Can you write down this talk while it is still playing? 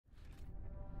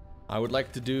I would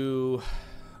like to do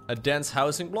a dense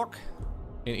housing block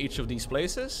in each of these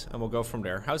places, and we'll go from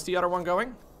there. How's the other one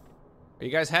going? Are you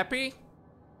guys happy?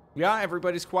 Yeah,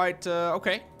 everybody's quite,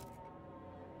 okay.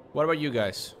 What about you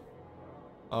guys?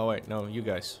 Oh, wait, no, you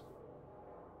guys.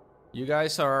 You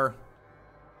guys are...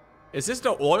 Is this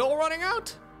the oil running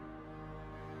out?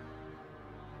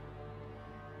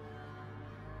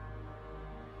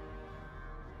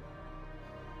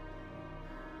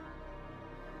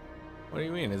 What do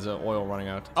you mean, is the oil running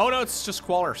out? Oh, no, it's just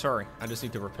squalor, sorry. I just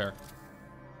need to repair.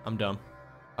 I'm dumb.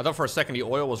 I thought for a second the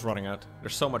oil was running out.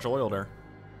 There's so much oil there.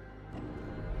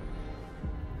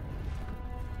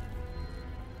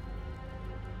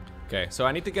 Okay, so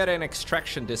I need to get an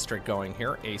extraction district going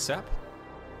here, ASAP.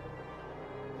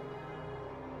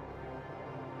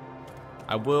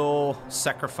 I will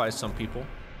sacrifice some people.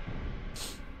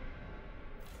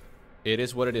 It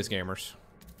is what it is, gamers.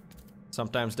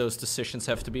 Sometimes those decisions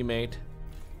have to be made.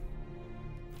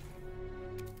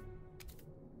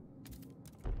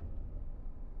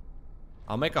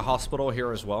 I'll make a hospital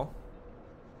here as well.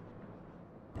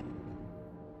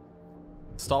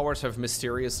 Stalwarts have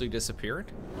mysteriously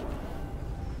disappeared.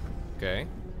 Okay.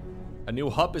 A new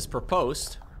hub is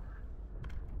proposed.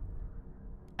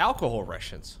 Alcohol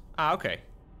rations. Ah, okay.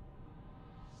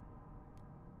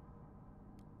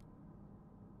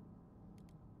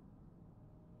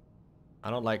 I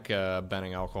don't like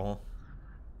banning alcohol.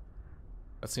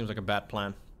 That seems like a bad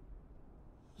plan.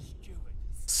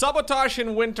 Sabotage in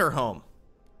Winterhome.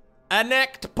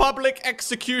 Enact public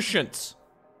executions.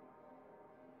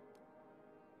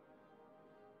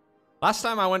 Last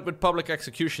time I went with public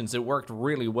executions, it worked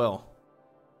really well.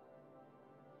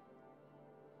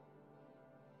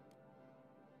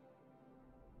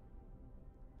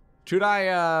 Should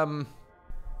I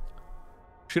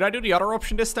do the other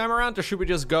option this time around, or should we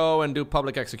just go and do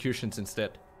public executions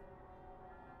instead?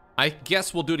 I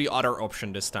guess we'll do the other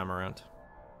option this time around.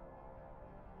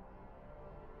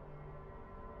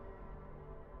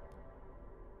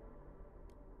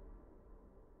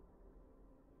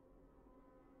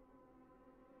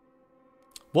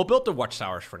 We'll build the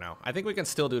watchtowers for now. I think we can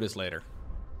still do this later.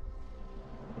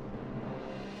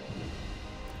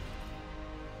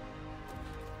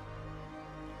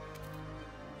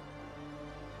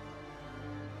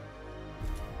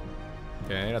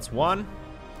 Okay, that's one.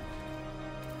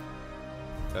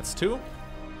 That's two.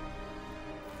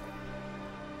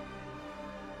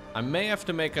 I may have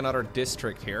to make another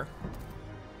district here.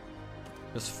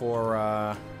 Just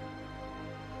for,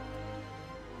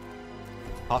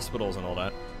 hospitals and all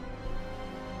that.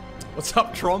 What's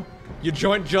up, Trom? You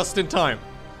joined just in time.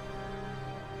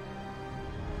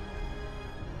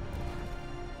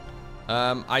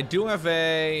 I do have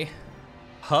a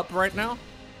hub right now.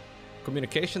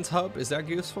 Communications hub, is that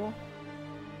useful?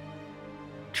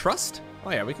 Trust?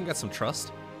 Oh yeah, we can get some trust.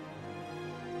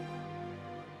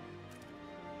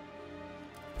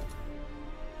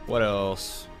 What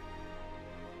else?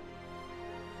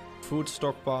 Food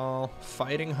stockpile,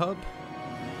 fighting hub.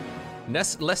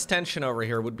 Less tension over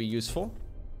here would be useful.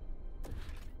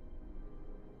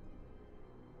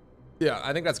 Yeah,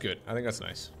 I think that's good. I think that's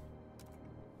nice.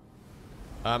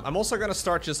 I'm also gonna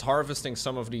start just harvesting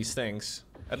some of these things.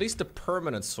 At least the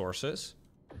permanent sources.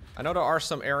 I know there are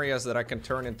some areas that I can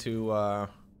turn into,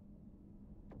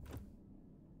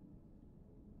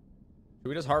 Should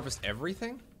we just harvest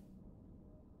everything?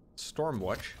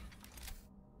 Stormwatch. Is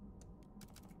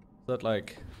that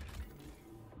like...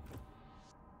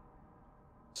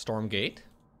 Stormgate?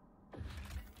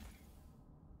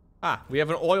 Ah, we have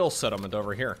an oil settlement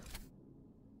over here.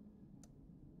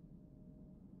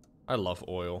 I love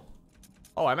oil.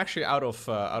 Oh, I'm actually out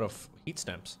of heat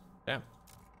stamps. Damn.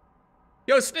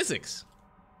 Yo, Snizzix!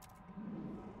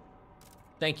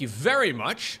 Thank you very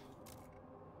much.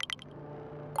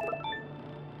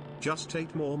 Just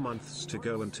 8 more months to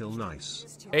go until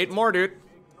nice. 8 more, dude.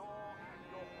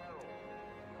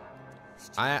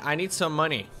 I need some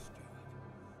money.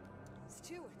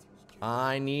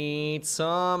 I need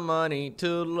some money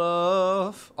to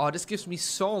love. Oh, this gives me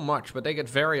so much, but they get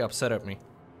very upset at me.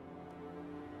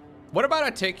 What about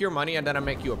I take your money and then I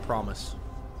make you a promise?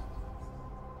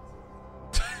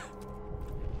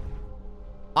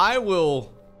 I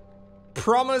will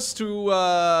promise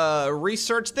to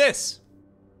research this.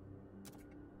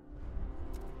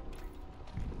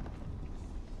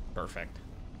 Perfect.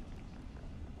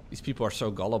 These people are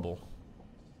so gullible.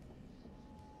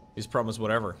 These promise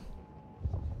whatever.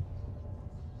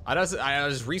 I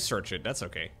just research it. That's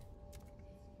okay.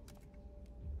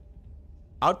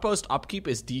 Outpost upkeep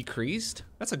is decreased.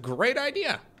 That's a great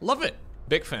idea. Love it.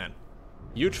 Big fan.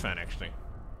 Huge fan, actually.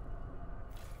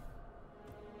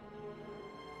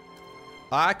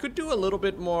 I could do a little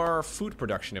bit more food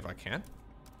production if I can.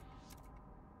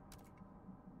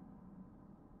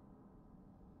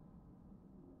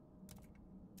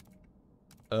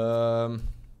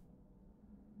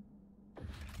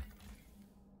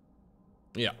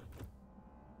 Yeah.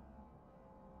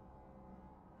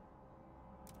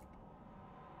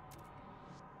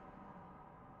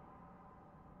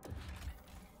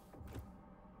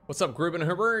 What's up, Gruben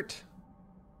Herbert?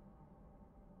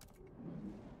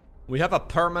 We have a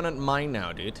permanent mine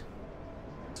now, dude.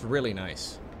 It's really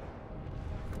nice.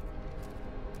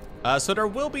 So there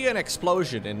will be an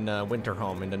explosion in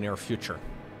Winterhome in the near future.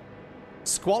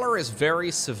 Squalor is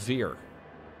very severe.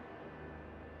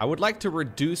 I would like to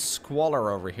reduce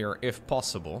squalor over here if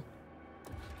possible.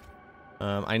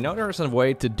 I know there's a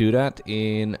way to do that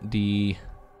in the...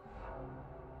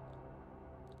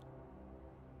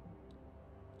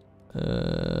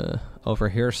 over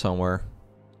here somewhere.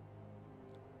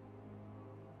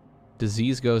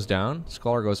 Disease goes down,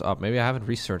 squalor goes up. Maybe I haven't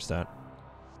researched that.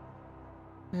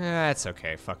 It's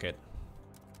okay, fuck it.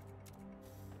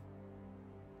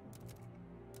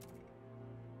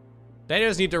 They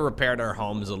just need to repair their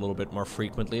homes a little bit more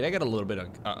frequently. They get a little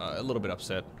bit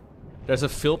upset. There's a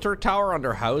filter tower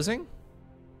under housing.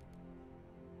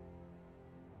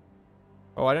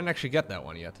 Oh, I didn't actually get that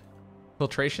one yet.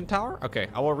 Filtration tower? Okay,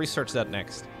 I will research that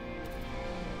next.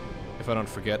 If I don't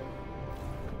forget.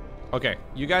 Okay,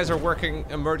 you guys are working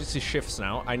emergency shifts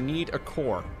now. I need a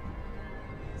core.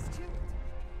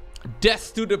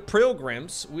 Death to the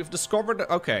pilgrims. We've discovered that,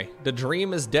 okay, the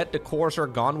dream is dead, the cores are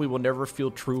gone, we will never feel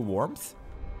true warmth.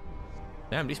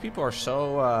 Damn, these people are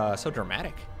so so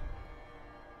dramatic.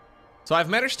 So I've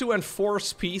managed to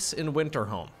enforce peace in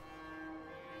Winterhome.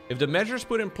 If the measures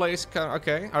put in place,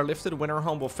 okay, are lifted,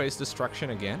 Winterhome will face destruction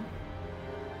again.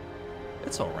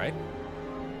 It's alright.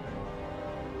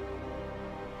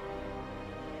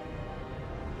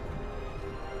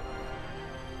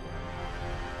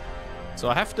 So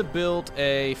I have to build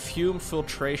a fume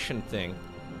filtration thing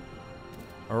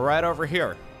right over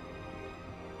here.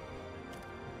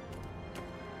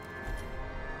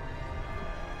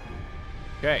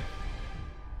 Okay.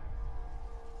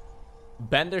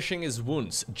 Bandishing his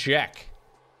wounds. Jack.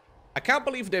 I can't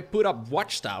believe they put up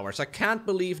watchtowers. I can't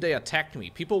believe they attacked me.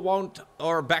 People won't,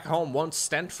 or back home, won't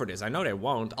stand for this. I know they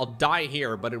won't. I'll die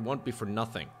here, but it won't be for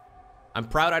nothing. I'm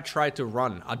proud I tried to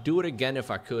run. I'd do it again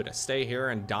if I could. I stay here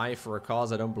and die for a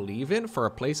cause I don't believe in, for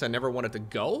a place I never wanted to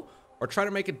go, or try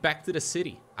to make it back to the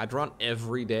city. I'd run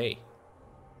every day.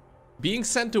 Being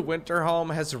sent to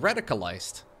Winterhome has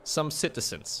radicalized some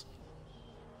citizens.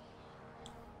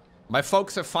 My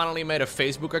folks have finally made a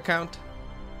Facebook account.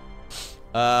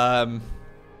 The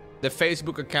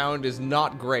Facebook account is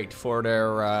not great for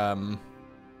their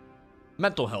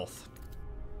mental health.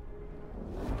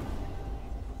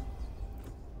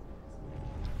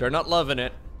 They're not loving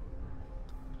it.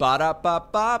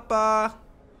 Ba-da-ba-ba-ba.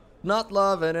 Not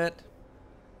loving it.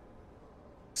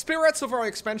 Spirits of our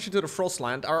expansion to the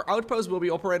Frostland, our outpost will be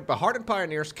operated by hardened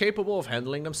pioneers capable of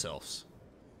handling themselves.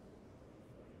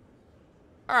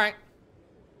 Alright.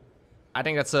 I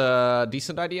think that's a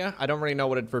decent idea. I don't really know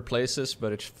what it replaces,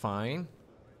 but it's fine.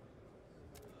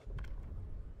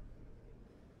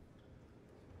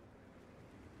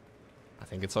 I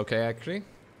think it's okay, actually.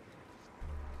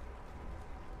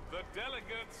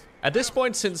 At this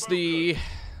point, since the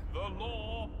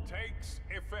law takes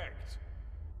effect.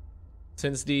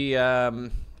 Since the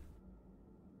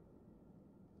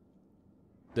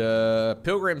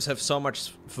pilgrims have so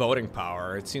much voting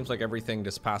power, it seems like everything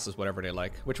just passes whatever they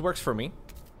like, which works for me.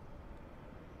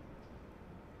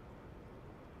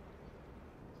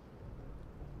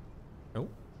 Oh,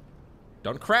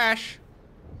 don't crash.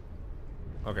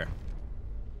 Okay.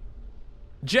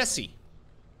 Jesse.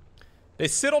 They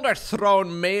sit on their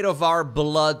throne made of our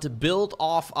blood, built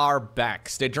off our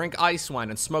backs. They drink ice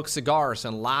wine and smoke cigars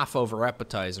and laugh over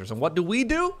appetizers. And what do?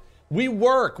 We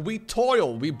work, we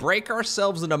toil, we break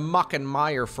ourselves in the muck and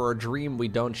mire for a dream we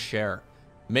don't share.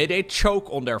 May they choke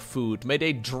on their food, may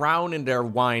they drown in their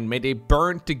wine, may they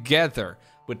burn together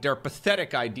with their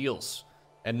pathetic ideals.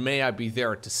 And may I be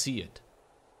there to see it.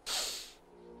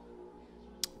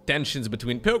 Tensions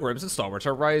between pilgrims and stalwarts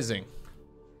are rising.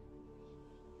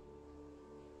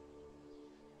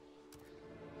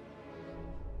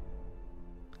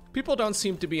 People don't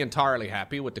seem to be entirely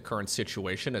happy with the current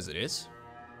situation as it is.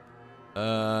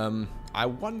 I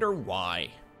wonder why.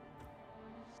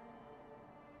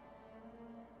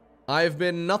 I've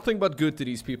been nothing but good to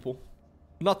these people.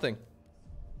 Nothing.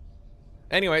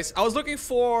 Anyways, I was looking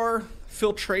for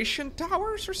filtration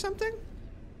towers or something.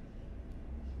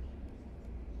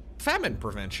 Famine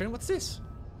prevention, what's this?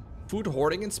 Food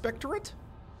hoarding inspectorate?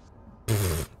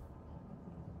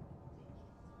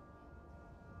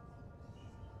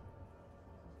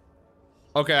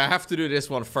 Okay, I have to do this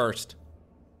one first.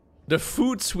 The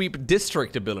food sweep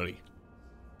district ability.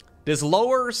 This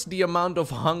lowers the amount of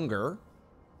hunger.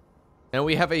 And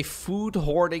we have a food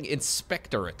hoarding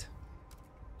inspectorate.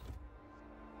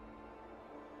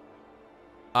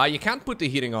 You can't put the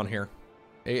heating on here.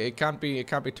 It can't be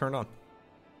turned on.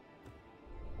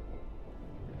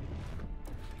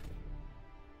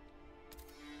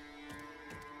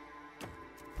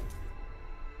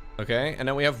 Okay, and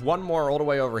then we have one more all the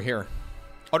way over here.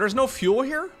 Oh, there's no fuel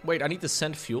here? Wait, I need to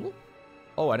send fuel?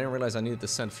 Oh, I didn't realize I needed to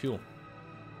send fuel.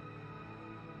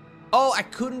 Oh, I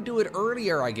couldn't do it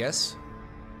earlier, I guess.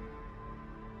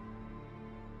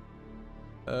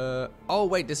 Oh,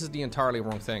 wait, this is the entirely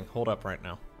wrong thing. Hold up right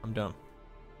now. I'm dumb.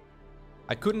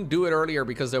 I couldn't do it earlier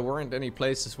because there weren't any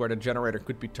places where the generator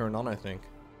could be turned on, I think.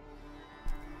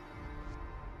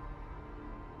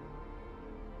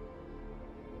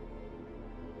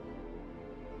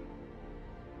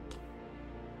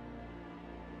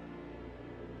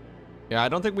 Yeah, I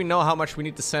don't think we know how much we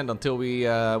need to send until we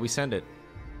send it.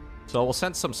 So we'll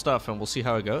send some stuff and we'll see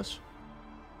how it goes.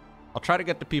 I'll try to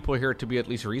get the people here to be at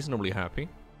least reasonably happy.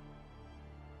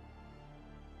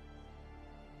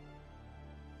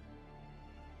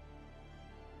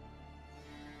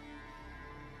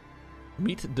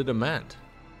 Meet the demand.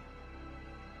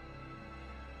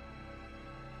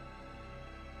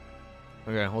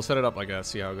 Okay, we'll set it up like that,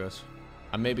 see how it goes.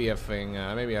 I may be having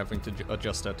to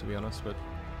adjust that, to be honest, but...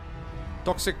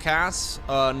 Toxic gas,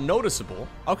 noticeable.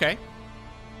 Okay.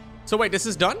 So wait, this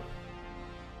is done?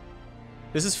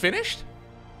 This is finished?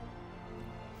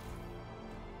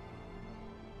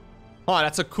 Oh,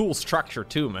 that's a cool structure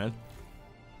too, man.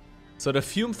 So the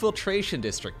fume filtration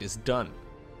district is done.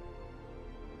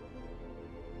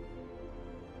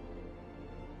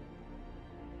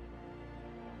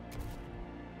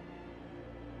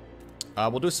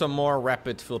 We'll do some more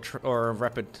rapid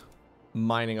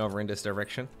mining over in this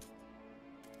direction.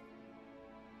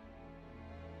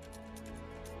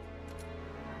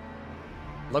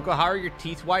 Lowko, how are your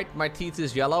teeth white? My teeth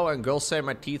is yellow, and girls say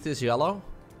my teeth is yellow.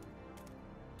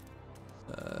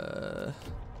 There's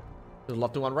a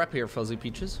lot to unwrap here, fuzzy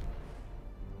peaches.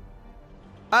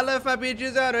 I left my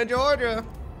peaches out of Georgia.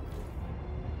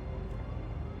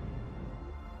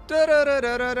 Da da da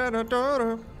da da da da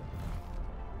da.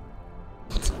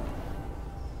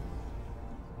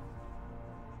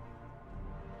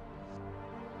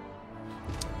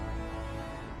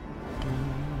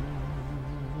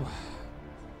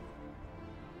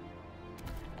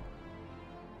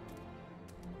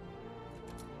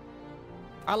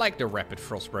 I like the rapid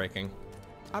frost breaking.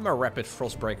 I'm a rapid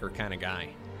frost breaker kind of guy.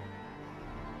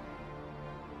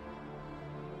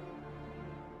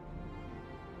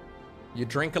 You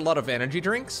drink a lot of energy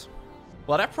drinks?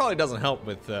 Well, that probably doesn't help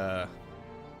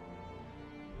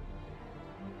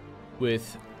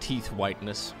with teeth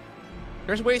whiteness.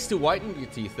 There's ways to whiten your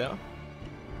teeth, though.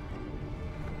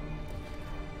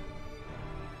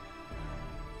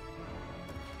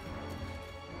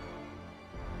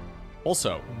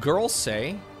 Also, girls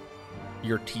say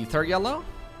your teeth are yellow?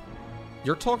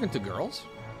 You're talking to girls?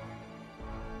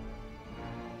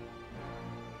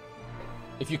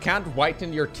 If you can't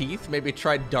whiten your teeth, maybe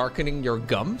try darkening your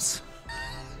gums?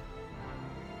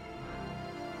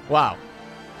 Wow.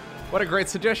 What a great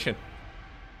suggestion.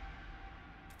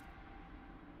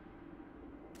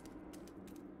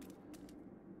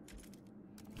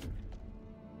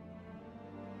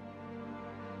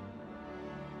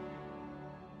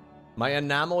 My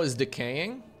enamel is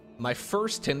decaying. My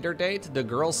first Tinder date, the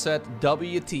girl said,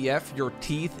 WTF, your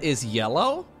teeth is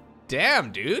yellow?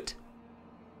 Damn, dude.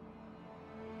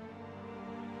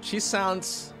 She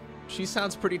sounds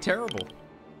pretty terrible.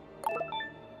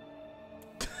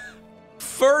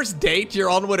 First date you're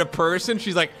on with a person,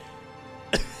 she's like...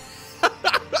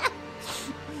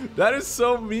 That is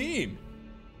so mean.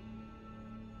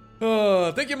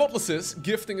 Thank you, Motlasis,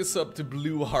 gifting us up to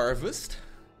Blue Harvest.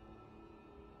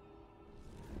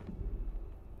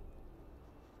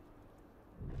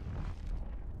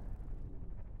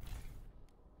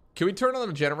 Can we turn on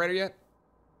the generator yet?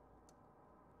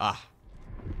 Ah.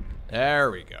 There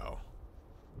we go.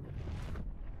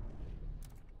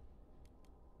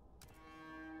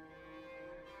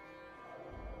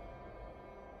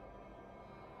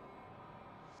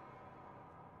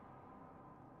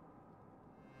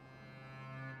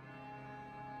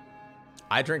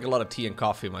 I drink a lot of tea and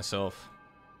coffee myself.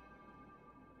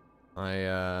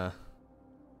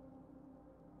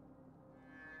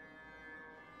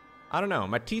 I don't know.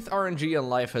 My teeth RNG in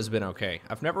life has been okay.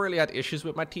 I've never really had issues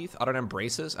with my teeth other than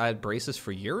braces. I had braces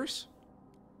for years.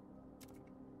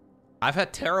 I've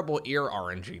had terrible ear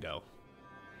RNG though.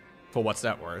 For what's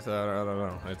that worth? I don't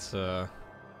know. It's I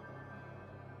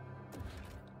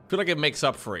feel like it makes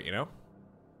up for it, you know?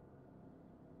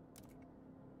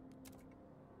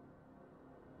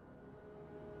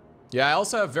 Yeah, I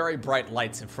also have very bright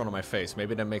lights in front of my face.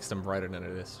 Maybe that makes them brighter than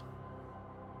it is.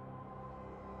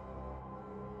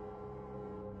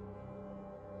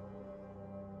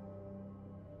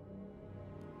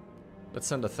 Let's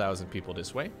send 1,000 people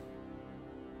this way.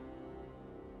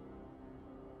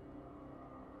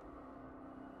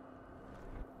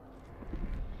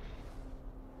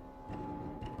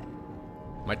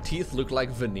 My teeth look like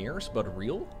veneers, but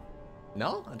real?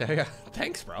 No?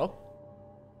 Thanks, bro.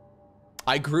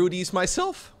 I grew these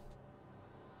myself.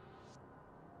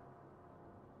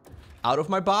 Out of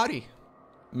my body.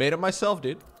 Made them myself,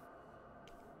 dude.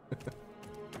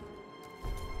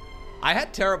 I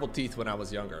had terrible teeth when I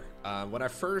was younger. When I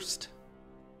first,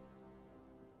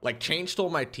 like, changed all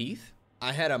my teeth,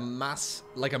 I had a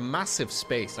massive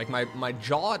space. Like, my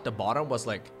jaw at the bottom was,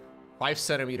 like, 5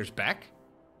 centimeters back.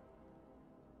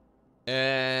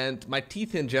 And my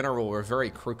teeth in general were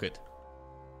very crooked.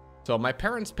 So my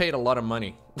parents paid a lot of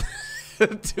money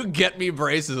to get me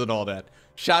braces and all that.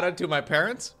 Shout out to my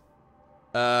parents.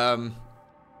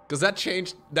 Because that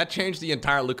changed the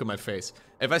entire look of my face.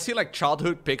 If I see like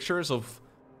childhood pictures of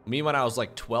me when I was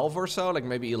like 12 or so, like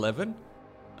maybe 11.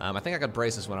 I think I got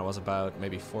braces when I was about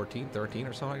maybe 14, 13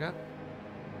 or something like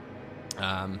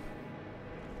that.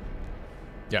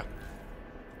 Yeah.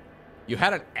 You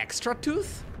had an extra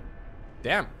tooth?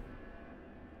 Damn.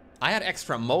 I had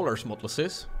extra molars,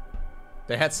 Motlesis.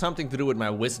 They had something to do with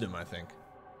my wisdom, I think.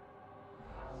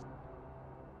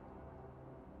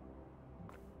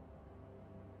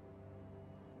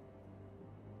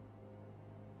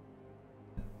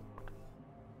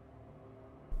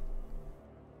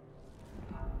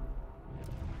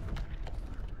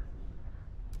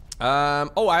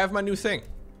 Oh, I have my new thing.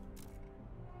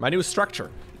 My new structure.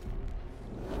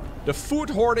 The Food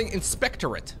Hoarding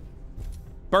Inspectorate.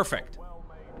 Perfect.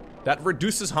 That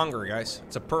reduces hunger, guys.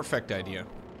 It's a perfect idea.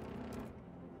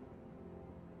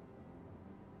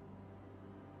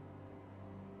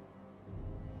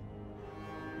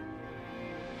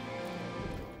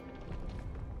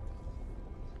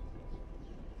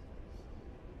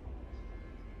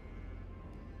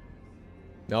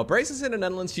 Now, braces in the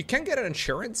Netherlands, you can get an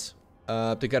insurance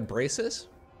to get braces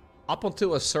up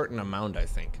until a certain amount, I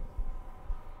think.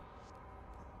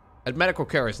 And medical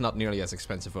care is not nearly as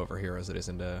expensive over here as it is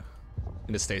in the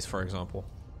States, for example.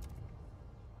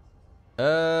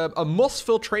 A moss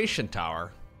filtration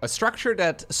tower. A structure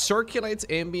that circulates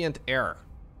ambient air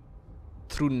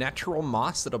through natural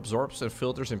moss that absorbs and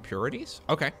filters impurities.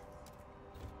 Okay.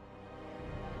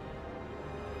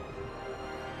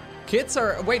 Kids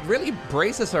are... Wait, really?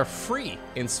 Braces are free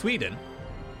in Sweden?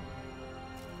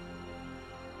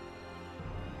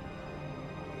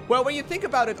 Well, when you think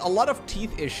about it, a lot of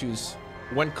teeth issues,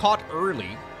 when caught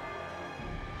early,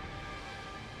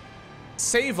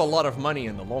 save a lot of money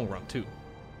in the long run, too.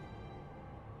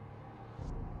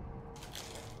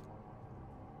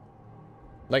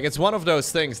 Like, it's one of those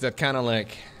things that kind of,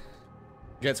 like,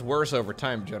 gets worse over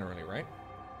time, generally, right?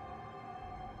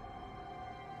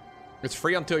 It's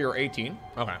free until you're 18?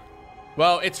 Okay.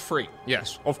 Well, it's free.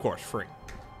 Yes, of course, free.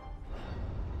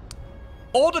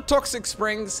 All the toxic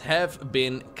springs have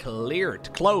been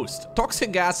closed.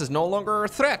 Toxic gas is no longer a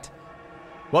threat.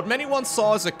 What many once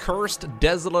saw as a cursed,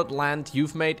 desolate land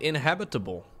you've made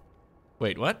inhabitable.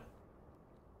 Wait, what?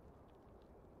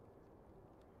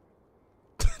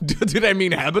 Do they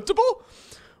mean habitable?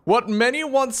 What many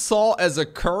once saw as a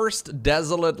cursed,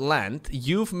 desolate land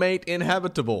you've made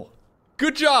inhabitable.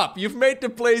 Good job! You've made the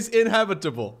place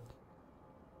inhabitable.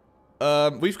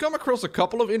 We've come across a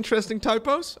couple of interesting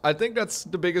typos. I think that's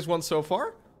the biggest one so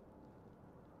far.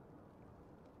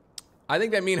 I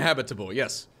think they mean habitable,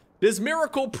 yes. This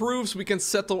miracle proves we can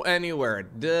settle anywhere.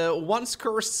 The once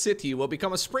cursed city will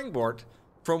become a springboard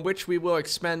from which we will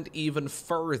expand even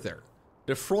further.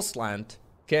 The Frostland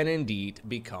can indeed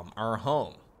become our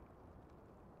home.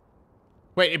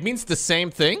 Wait, it means the same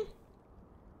thing?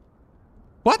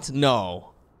 What?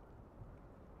 No.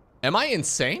 Am I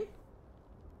insane?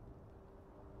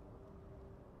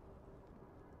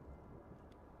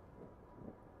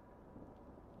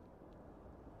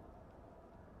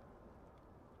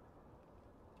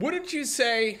 Wouldn't you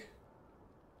say...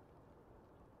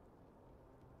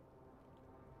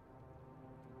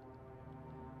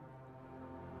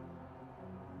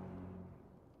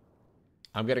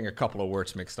 I'm getting a couple of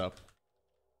words mixed up.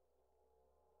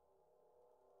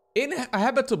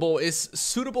 Inhabitable is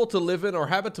suitable to live in or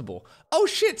habitable. Oh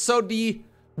shit, so the...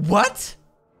 What?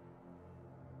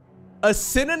 A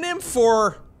synonym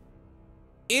for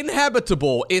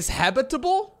inhabitable is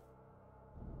habitable?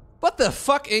 What the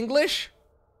fuck, English?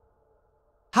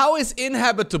 How is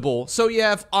inhabitable? So you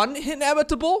have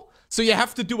uninhabitable? So you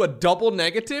have to do a double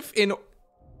negative in...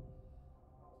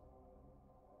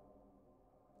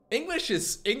 English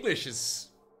is...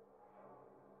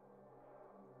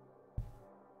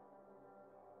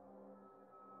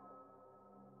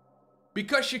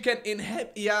 Because you can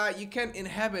inhabit... Yeah, you can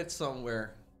inhabit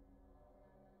somewhere.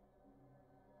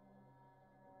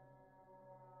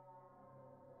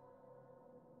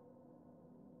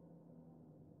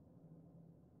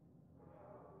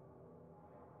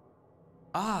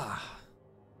 Ah.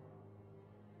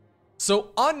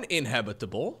 So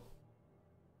uninhabitable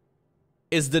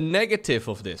is the negative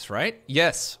of this, right?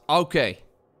 Yes. Okay.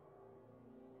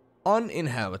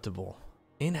 Uninhabitable.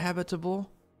 Inhabitable.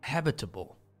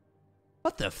 Habitable.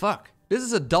 What the fuck? This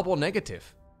is a double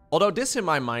negative. Although this in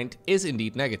my mind is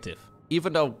indeed negative.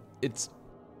 Even though it's...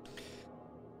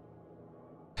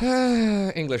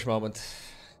 English moment.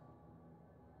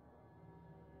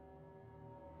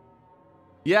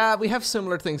 Yeah, we have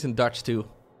similar things in Dutch too.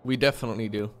 We definitely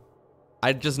do.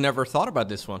 I just never thought about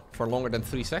this one for longer than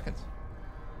 3 seconds.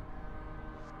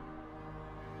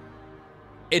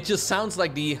 It just sounds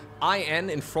like the IN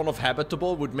in front of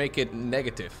habitable would make it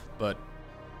negative, but...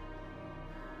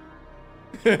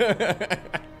 That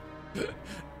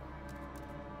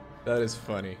is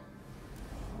funny.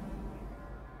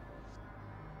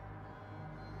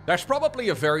 There's probably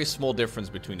a very small difference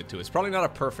between the two. It's probably not a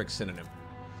perfect synonym.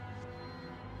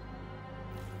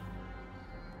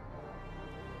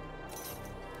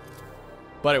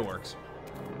 But it works.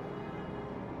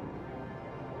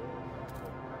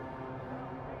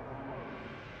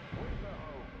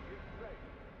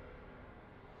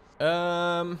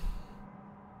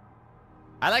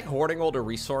 I like hoarding all the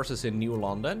resources in New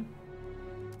London.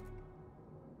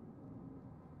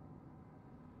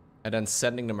 And then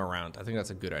sending them around. I think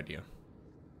that's a good idea.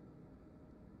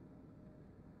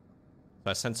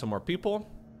 So I send some more people.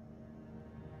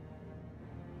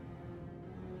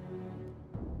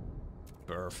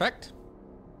 Perfect.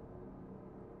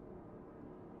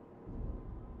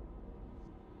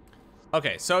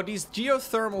 Okay, so these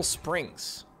geothermal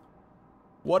springs.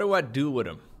 What do I do with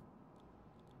them?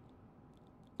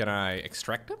 Can I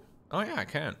extract them? Oh yeah, I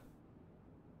can.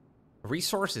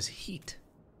 Resource is heat.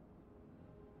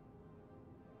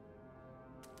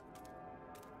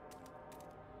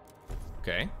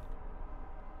 Okay.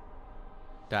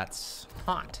 That's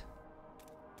hot.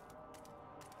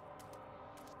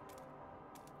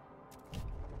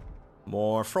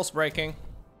 More frost breaking.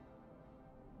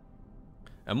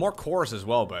 And more cores as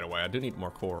well, by the way. I do need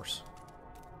more cores.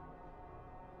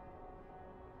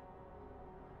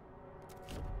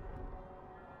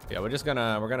 Yeah, we're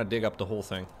gonna dig up the whole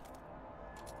thing.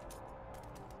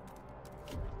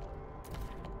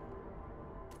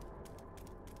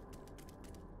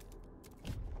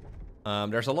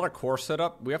 There's a lot of core set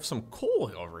up. We have some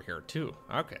coal over here too.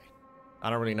 Okay. I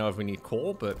don't really know if we need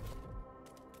coal, but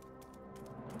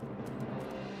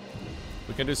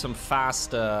we can do some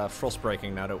fast frost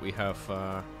breaking now that we have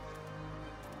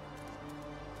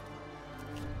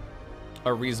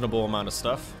a reasonable amount of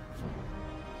stuff.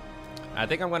 I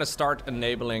think I'm going to start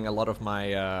enabling a lot of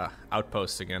my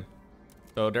outposts again.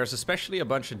 So there's especially a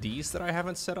bunch of these that I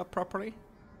haven't set up properly.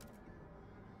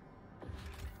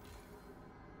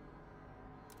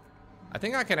 I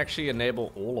think I can actually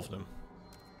enable all of them.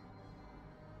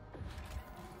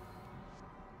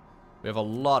 We have a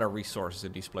lot of resources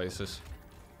in these places.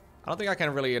 I don't think I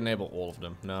can really enable all of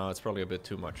them. No, it's probably a bit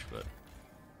too much, but...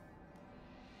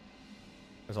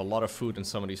 There's a lot of food in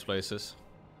some of these places.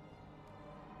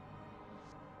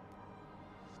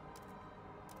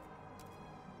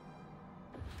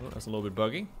 Oh, that's a little bit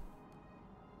buggy.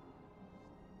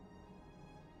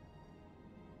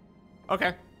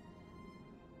 Okay.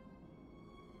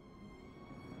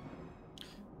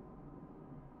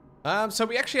 So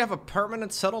we actually have a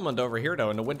permanent settlement over here, though,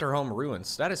 in the Winterhome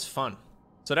Ruins. That is fun.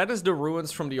 So that is the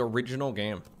ruins from the original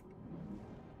game.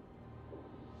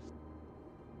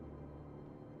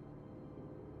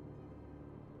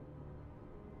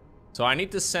 So I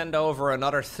need to send over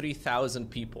another 3,000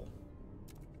 people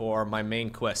for my main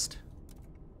quest.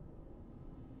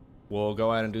 We'll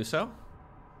go ahead and do so.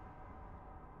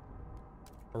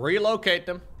 Relocate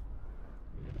them.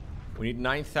 We need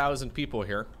 9,000 people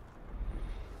here.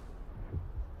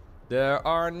 There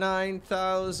are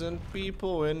 9,000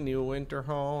 people in New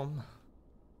Winterhome.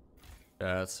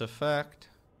 That's a fact.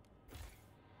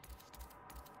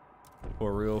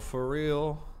 For real, for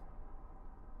real.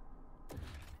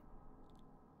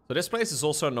 So this place is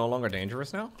also no longer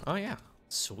dangerous now? Oh yeah.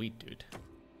 Sweet, dude.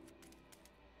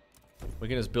 We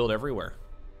can just build everywhere.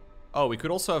 Oh, we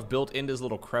could also have built in this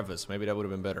little crevice. Maybe that would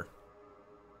have been better.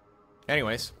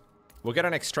 Anyways, we'll get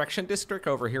an extraction district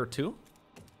over here too.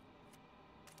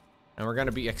 And we're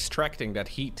gonna be extracting that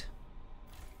heat.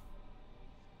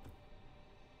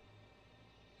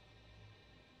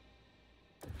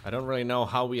 I don't really know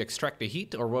how we extract the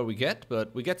heat or what we get,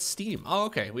 but we get steam. Oh,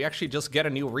 okay. We actually just get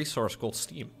a new resource called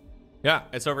steam. Yeah,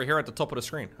 it's over here at the top of the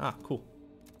screen. Ah, cool.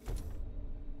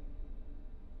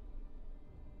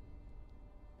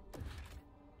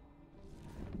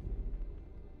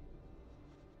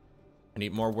 I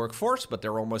need more workforce, but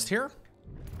they're almost here.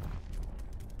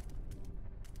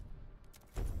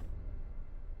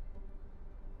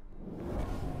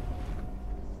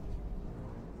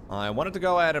 I wanted to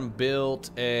go ahead and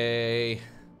build a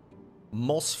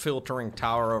moss filtering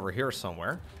tower over here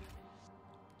somewhere.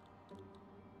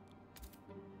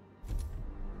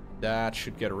 That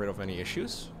should get rid of any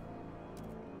issues.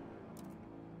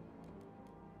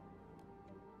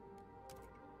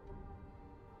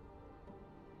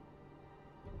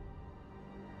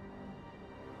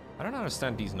 I don't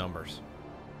understand these numbers.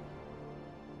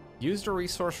 Use the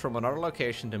resource from another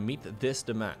location to meet this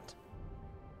demand.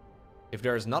 If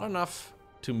there is not enough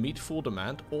to meet full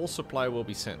demand, all supply will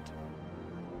be sent.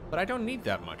 But I don't need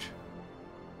that much.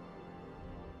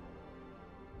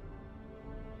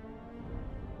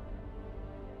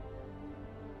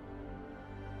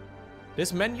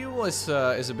 This menu is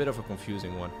a bit of a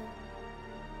confusing one.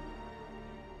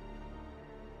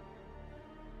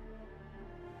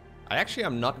 I actually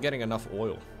am not getting enough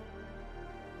oil.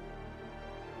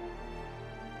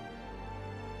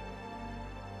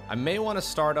 I may want to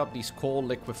start up these coal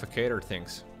liqueficator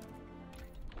things.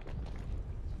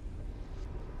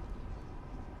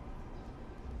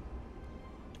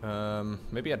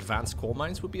 Maybe advanced coal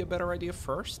mines would be a better idea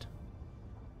first.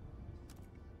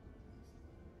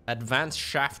 Advanced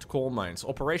shaft coal mines.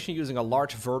 Operation using a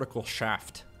large vertical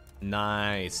shaft.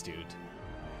 Nice, dude.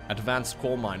 Advanced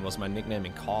coal mine was my nickname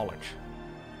in college.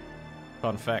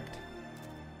 Fun fact.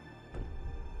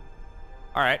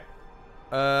 Alright.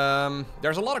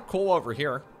 There's a lot of coal over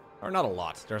here. Or not a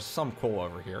lot. There's some coal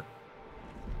over here.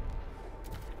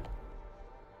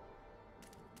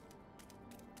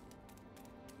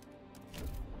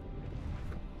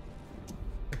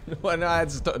 Well, no,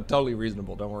 it's totally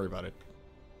reasonable. Don't worry about it.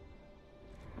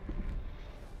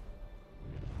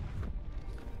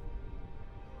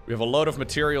 We have a load of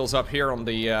materials up here on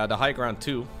the high ground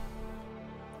too.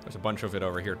 There's a bunch of it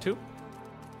over here too.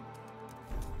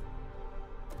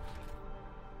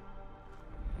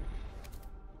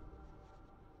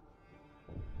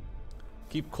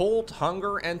 Keep cold,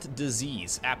 hunger, and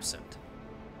disease absent.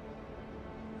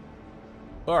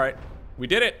 Alright, we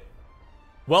did it.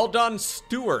 Well done,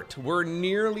 Steward. We're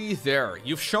nearly there.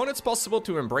 You've shown it's possible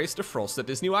to embrace the frost, that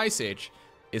this new ice age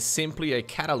is simply a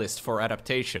catalyst for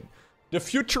adaptation. The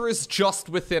future is just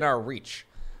within our reach.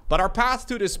 But our path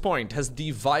to this point has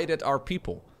divided our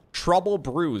people. Trouble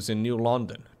brews in New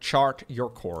London. Chart your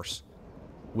course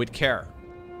with care.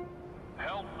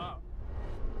 Help up.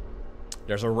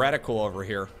 There's a radical over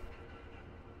here.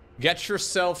 Get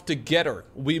yourself together.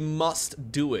 We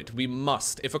must do it. We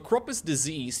must. If a crop is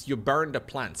diseased, you burn the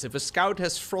plants. If a scout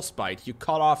has frostbite, you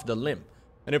cut off the limb.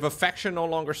 And if a faction no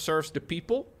longer serves the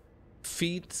people,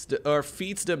 feeds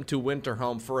them to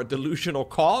Winterhome for a delusional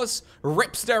cause,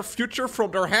 rips their future from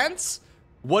their hands,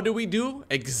 what do?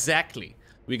 Exactly.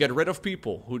 We get rid of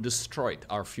people who destroyed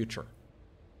our future.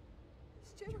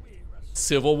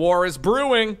 Civil war is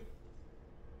brewing.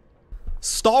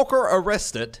 Stalker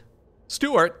arrested.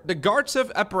 Steward, the guards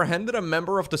have apprehended a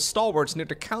member of the stalwarts near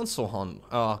the council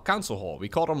hall. We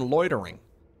caught him loitering.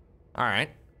 Alright.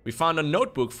 We found a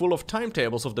notebook full of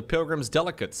timetables of the pilgrims'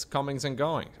 delegates, comings and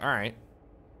goings. Alright.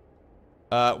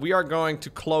 We are going to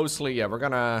closely, we're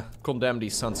gonna condemn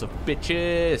these sons of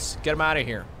bitches. Get them out of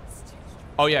here.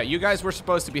 Oh yeah, you guys were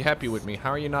supposed to be happy with me.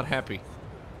 How are you not happy?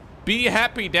 Be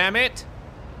happy, damn it!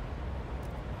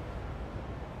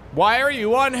 Why are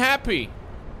you unhappy?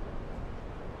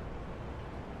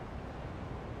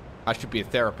 I should be a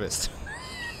therapist.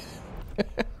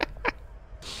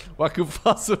 What could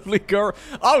possibly go?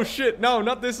 Oh shit, no,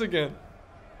 not this again.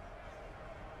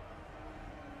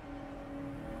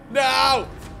 No!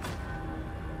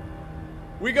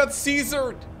 We got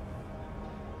Caesared.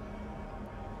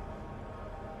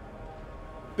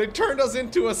 They turned us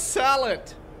into a salad.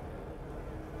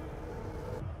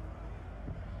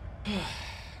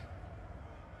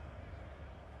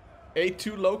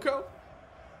 A2 Lowko?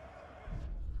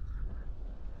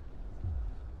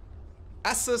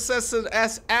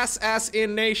 As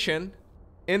in nation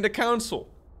in the council.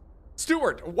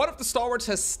 Steward, one of the stalwarts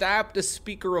has stabbed the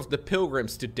speaker of the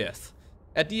pilgrims to death.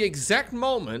 At the exact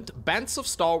moment, bands of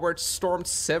stalwarts stormed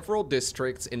several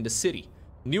districts in the city.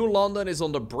 New London is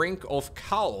on the brink of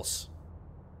chaos.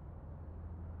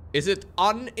 Is it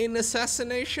un-in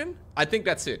assassination? I think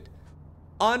that's it.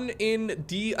 Un-in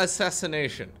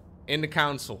de-assassination in the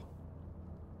council.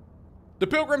 The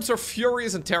pilgrims are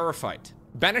furious and terrified.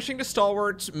 Banishing the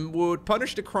stalwarts would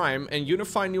punish the crime and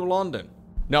unify New London.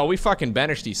 No, we fucking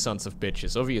banish these sons of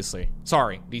bitches, obviously.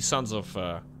 Sorry, these sons of,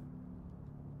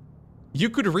 You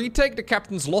could retake the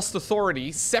captain's lost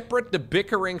authority, separate the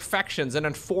bickering factions, and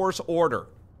enforce order.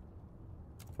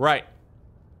 Right.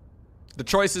 The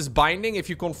choice is binding. If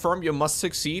you confirm, you must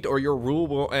succeed or your rule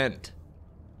will end.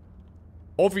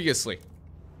 Obviously.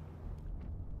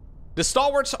 The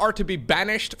stalwarts are to be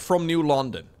banished from New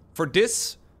London. For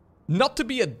this not to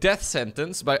be a death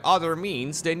sentence by other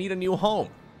means, they need a new home.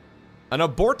 An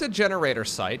aborted generator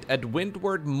site at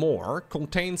Windward Moor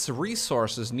contains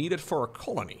resources needed for a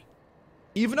colony.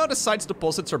 Even though the site's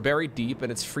deposits are buried deep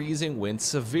and its freezing winds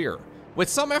severe, with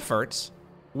some efforts,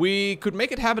 we could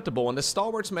make it habitable and the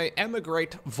stalwarts may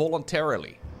emigrate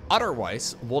voluntarily.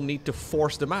 Otherwise, we'll need to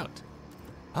force them out.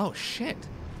 Oh, shit.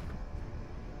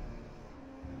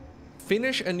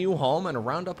 Finish a new home and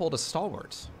round up all the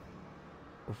stalwarts.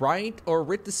 Right, or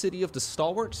rid the city of the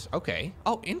stalwarts? Okay.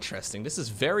 Oh, interesting. This is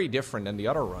very different than the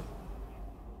other run.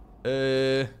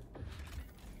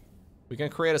 We can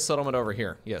create a settlement over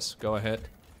here. Yes, go ahead.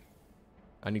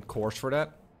 I need cores for that?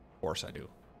 Of course I do.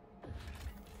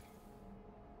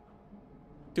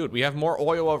 Dude, we have more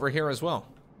oil over here as well.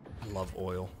 I love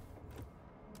oil.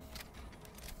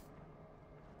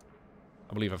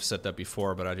 I believe I've said that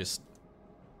before, but I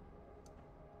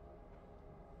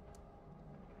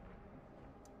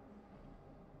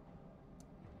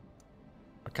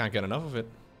can't get enough of it.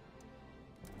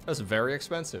 That's very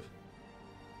expensive.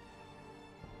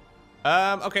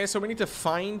 Okay, so we need to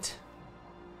find...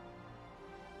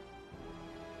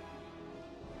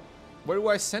 Where do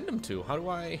I send them to? How do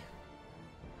I...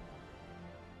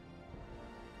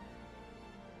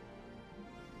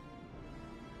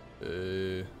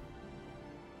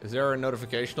 Is there a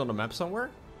notification on the map somewhere?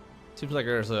 Seems like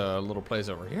there's a little place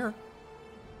over here.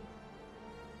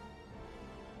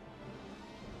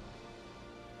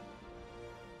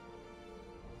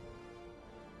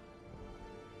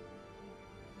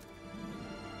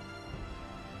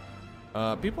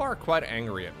 People are quite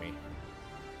angry at me.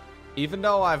 Even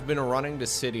though I've been running the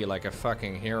city like a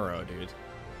fucking hero, dude.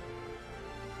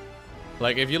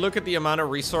 Like, if you look at the amount of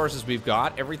resources we've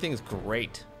got, everything's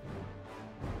great.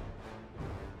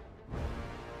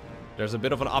 There's a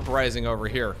bit of an uprising over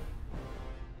here.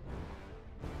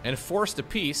 Enforce the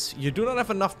peace. You do not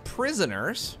have enough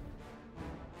prisoners.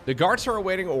 The guards are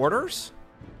awaiting orders.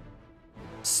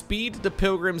 Speed the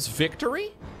pilgrims'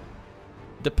 victory.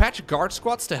 Dispatch guard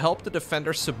squads to help the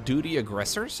defenders subdue the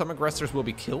aggressors. Some aggressors will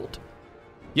be killed.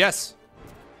 Yes.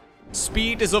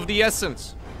 Speed is of the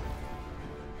essence.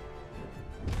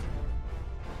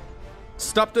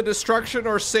 Stop the destruction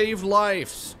or save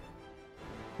lives.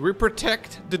 We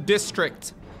protect the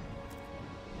district.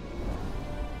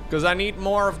 Because I need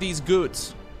more of these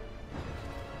goods.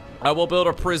 I will build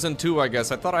a prison too, I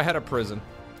guess. I thought I had a prison.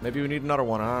 Maybe we need another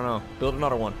one. I don't know. Build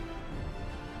another one.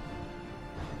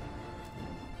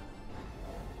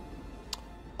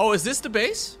 Oh, is this the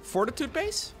base? Fortitude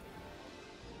base?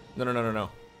 No.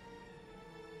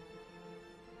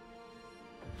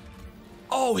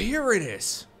 Oh, here it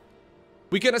is.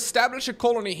 We can establish a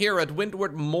colony here at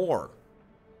Windward Moor.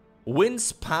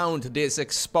 Winds pound this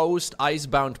exposed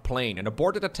icebound plain. An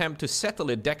aborted attempt to settle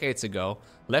it decades ago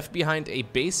left behind a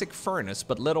basic furnace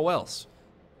but little else.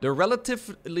 The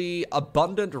relatively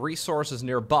abundant resources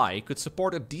nearby could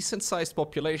support a decent-sized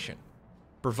population,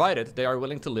 provided they are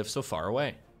willing to live so far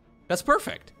away. That's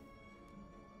perfect.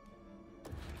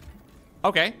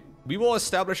 Okay, we will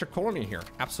establish a colony here.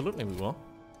 Absolutely, we will.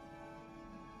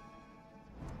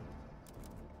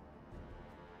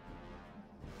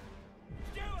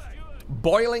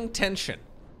 Boiling tension.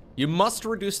 You must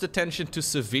reduce the tension to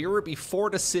severe before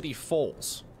the city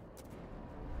falls.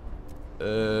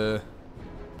 This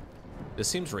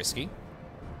seems risky.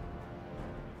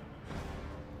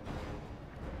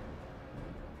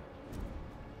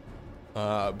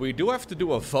 We do have to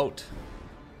do a vote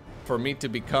for me to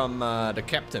become the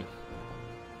captain.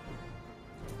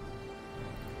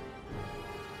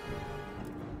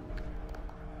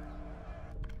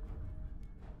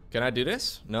 Can I do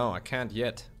this? No, I can't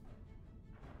yet.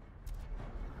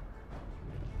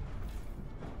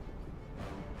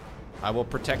 I will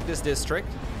protect this district.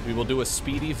 We will do a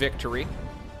speedy victory.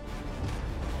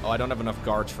 Oh, I don't have enough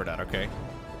guards for that, okay.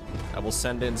 I will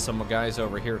send in some guys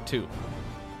over here too.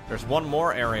 There's one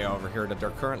more area over here that they're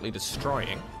currently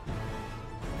destroying.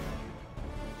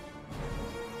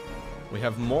 We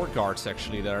have more guards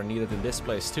actually that are needed in this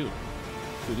place too.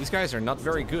 Dude, these guys are not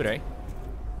very good, eh?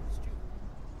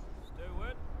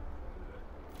 Steward.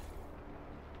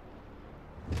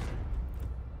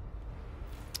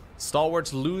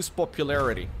 Stalwarts lose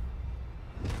popularity.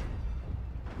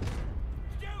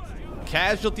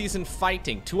 Casualties in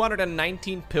fighting.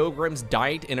 219 pilgrims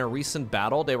died in a recent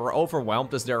battle. They were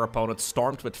overwhelmed as their opponents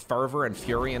stormed with fervor and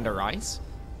fury in their eyes.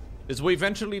 This will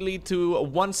eventually lead to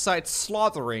one side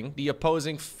slaughtering the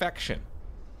opposing faction.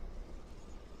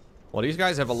 Well, these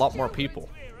guys have a lot more people.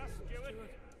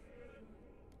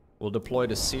 We'll deploy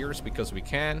the Seers because we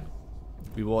can.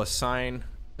 We will assign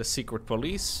the secret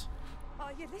police.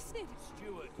 Are you listening?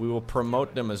 We will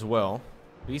promote them as well.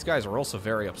 These guys are also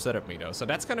very upset at me though, so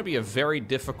that's going to be a very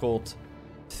difficult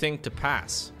thing to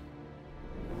pass.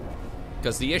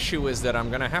 Because the issue is that I'm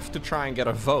going to have to try and get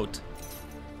a vote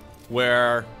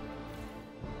where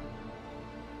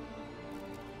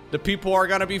the people are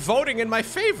going to be voting in my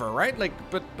favor, right? Like,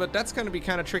 but that's going to be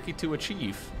kind of tricky to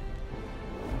achieve.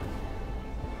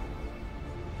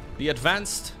 The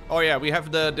advanced, oh yeah, we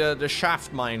have the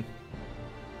shaft mine.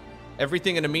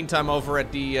 Everything in the meantime over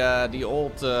at the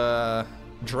old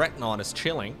Dreadnought is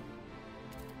chilling.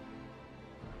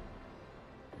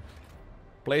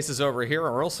 Places over here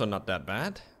are also not that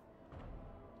bad.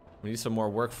 We need some more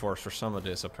workforce for some of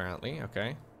this, apparently.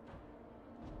 Okay.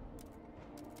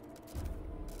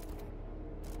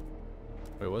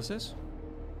 Wait, what's this?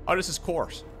 Oh, this is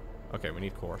cores. Okay, we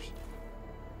need cores.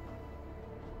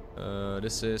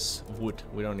 This is wood.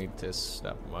 We don't need this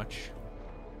that much.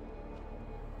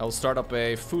 I will start up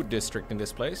a food district in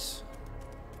this place.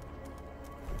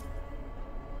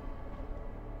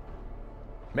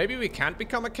 Maybe we can't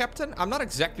become a captain? I'm not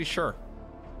exactly sure.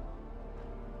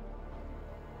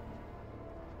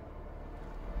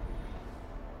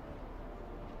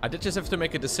 I did just have to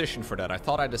make a decision for that. I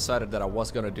thought I decided that I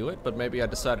was gonna do it, but maybe I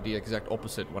decided the exact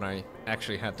opposite when I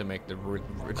actually had to make the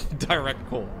direct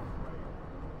call.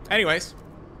 Anyways.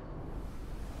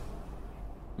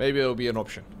 Maybe it'll be an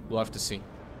option. We'll have to see.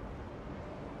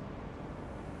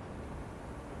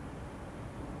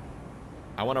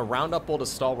 I want to round up all the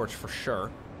stalwarts for sure.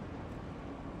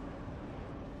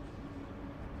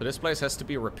 So this place has to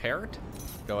be repaired.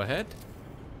 Go ahead.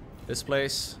 This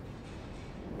place,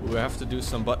 we have to do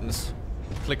some buttons.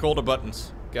 Click all the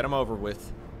buttons. Get them over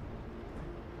with.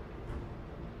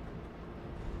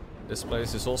 This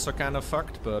place is also kind of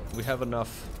fucked, but we have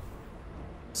enough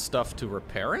stuff to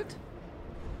repair it.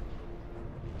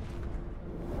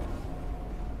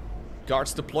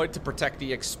 Guards deployed to protect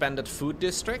the expanded food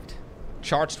district.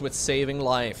 Charged with saving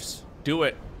lives. Do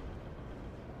it.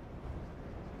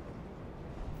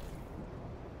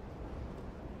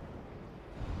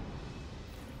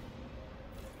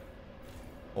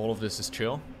 All of this is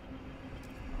chill.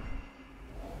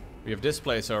 We have this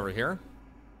place over here.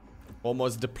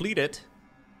 Almost depleted.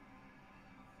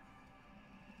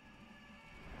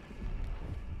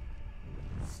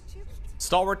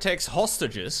 Stalwart takes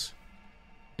hostages.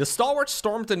 The Stalwarts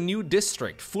stormed a new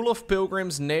district full of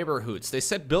pilgrims' neighborhoods. They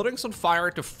set buildings on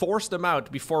fire to force them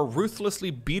out before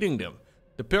ruthlessly beating them.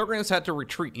 The pilgrims had to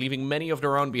retreat, leaving many of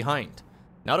their own behind.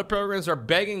 Now the pilgrims are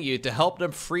begging you to help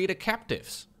them free the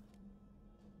captives.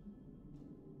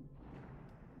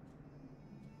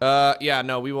 Yeah,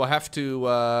 no, we will have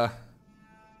to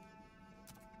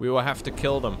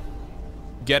kill them.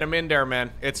 Get them in there,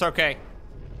 man. It's okay.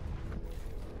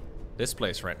 This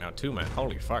place right now too, man.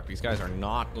 Holy fuck, these guys are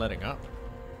not letting up.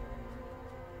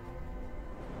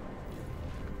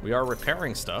 We are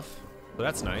repairing stuff, so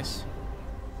that's nice.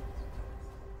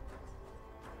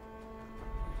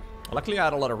 Luckily I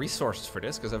had a lot of resources for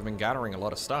this because I've been gathering a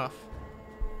lot of stuff.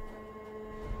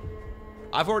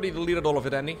 I've already deleted all of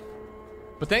it, Andy.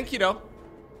 But thank you though.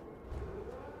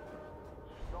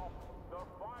 Stop the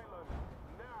violence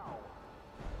now.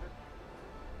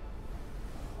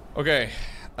 Okay.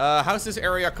 How's this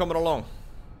area coming along?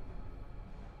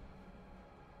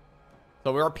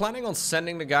 So we are planning on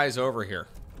sending the guys over here.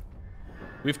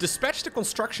 We've dispatched a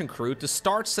construction crew to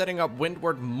start setting up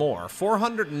windward more.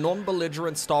 400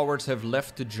 non-belligerent stalwarts have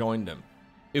left to join them.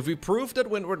 If we prove that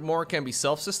windward more can be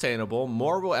self-sustainable,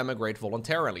 more will emigrate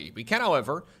voluntarily. We can,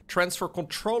 however, transfer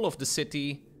control of the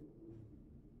city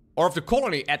Or of the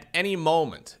colony at any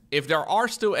moment. If there are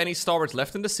still any stalwarts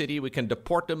left in the city, we can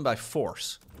deport them by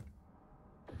force.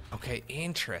 Okay,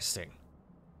 interesting.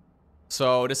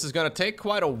 So this is gonna take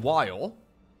quite a while.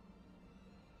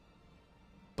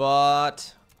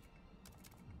 But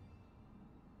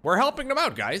we're helping them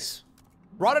out, guys.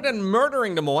 Rather than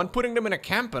murdering them all and putting them in a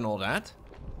camp and all that.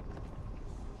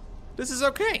 This is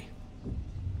okay.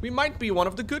 We might be one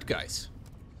of the good guys.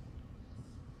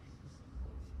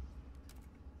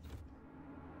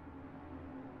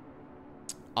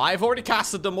 I've already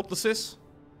casted them, what this is.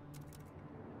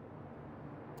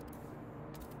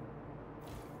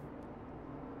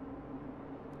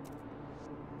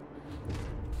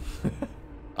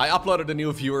 I uploaded a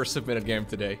new viewer submitted game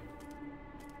today.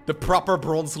 The proper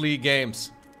Bronze League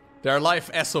games. They're live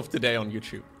as of today on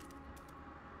YouTube.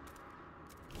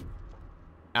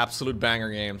 Absolute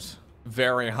banger games.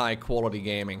 Very high quality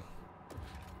gaming.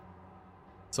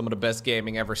 Some of the best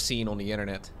gaming ever seen on the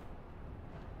internet.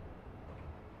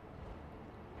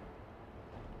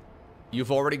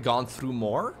 You've already gone through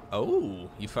more? Oh,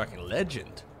 you fucking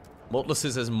legend.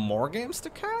 Multiplicis has more games to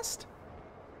cast?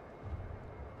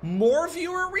 More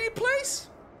viewer replays?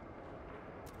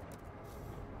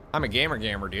 I'm a gamer,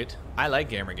 dude. I like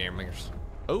gamers.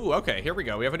 Oh, okay, here we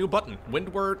go. We have a new button.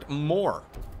 Windward more.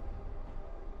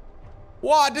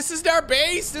 What? This is their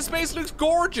base? This base looks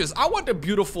gorgeous. I want a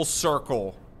beautiful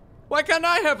circle. Why can't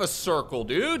I have a circle,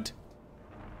 dude?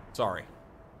 Sorry.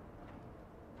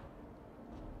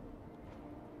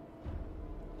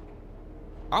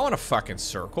 I want a fucking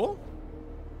circle.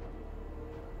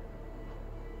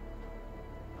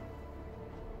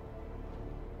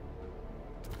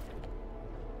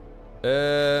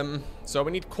 So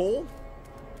we need coal.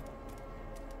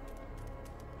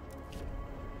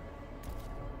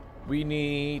 We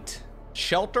need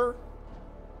shelter.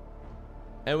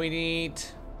 And we need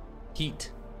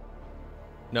heat.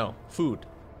 No, food.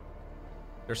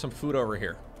 There's some food over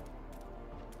here.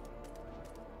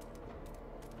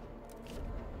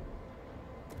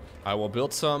 I will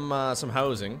build some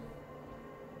housing.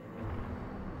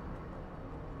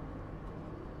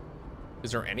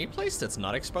 Is there any place that's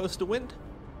not exposed to wind?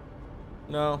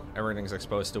 No, everything's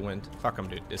exposed to wind. Fuck them,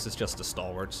 dude. This is just the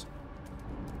stalwarts.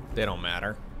 They don't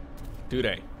matter. Do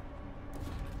they?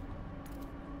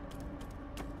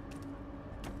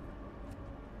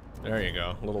 There you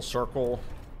go. Little circle.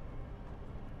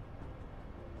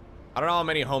 I don't know how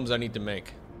many homes I need to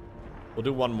make. We'll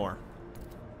do one more.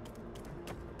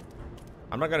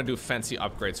 I'm not gonna do fancy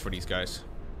upgrades for these guys.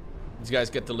 These guys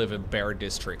get to live in bare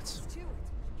districts.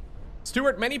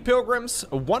 Steward, many pilgrims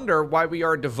wonder why we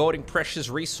are devoting precious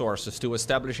resources to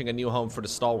establishing a new home for the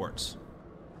stalwarts.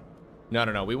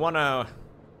 No. We want to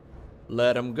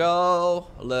let them go.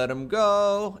 Let them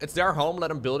go. It's their home. Let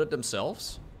them build it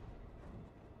themselves.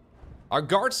 Our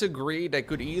guards agree they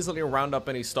could easily round up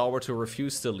any stalwarts who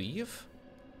refuse to leave.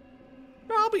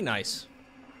 No, I'll be nice.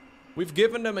 We've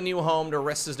given them a new home. The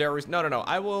rest is theirs. No.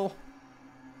 I will.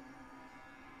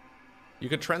 You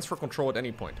can transfer control at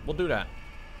any point. We'll do that.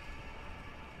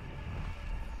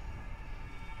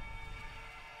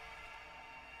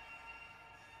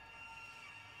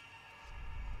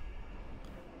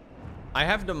 I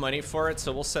have the money for it,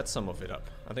 so we'll set some of it up.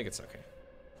 I think it's okay.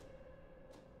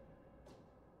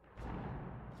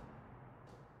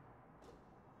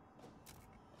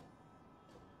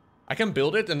 I can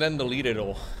build it and then delete it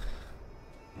all.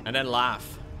 And then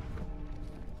laugh.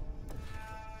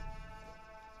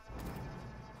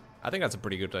 I think that's a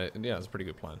pretty good, yeah, that's a pretty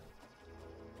good plan.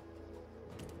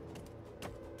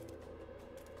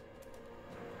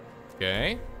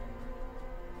 Okay.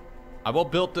 I will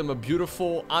build them a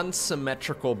beautiful,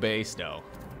 unsymmetrical base, though.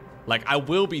 Like, I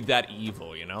will be that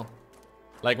evil, you know?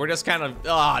 Like, we're just kind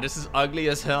of, this is ugly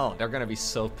as hell. They're gonna be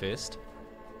so pissed.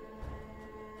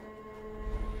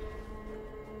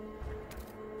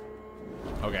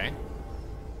 Okay.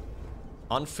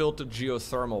 Unfiltered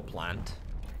geothermal plant.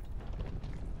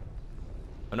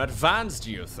 An advanced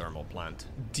geothermal plant.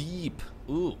 Deep.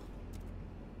 Ooh.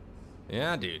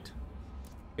 Yeah, dude.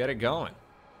 Get it going.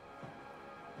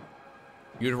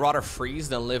 You'd rather freeze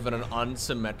than live in an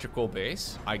unsymmetrical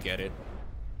base? I get it.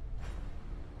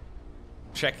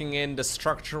 Checking in the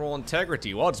structural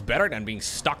integrity. Well, it's better than being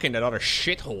stuck in that other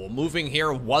shithole. Moving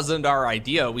here wasn't our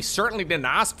idea. We certainly didn't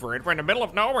ask for it. We're in the middle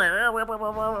of nowhere.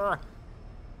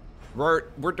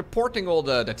 We're deporting all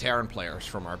the Terran players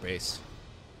from our base.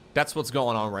 That's what's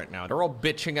going on right now. They're all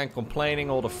bitching and complaining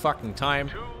all the fucking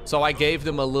time. So I gave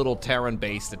them a little Terran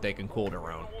base that they can call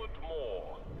their own.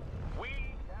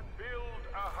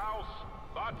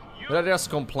 They're just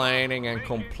complaining and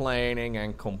complaining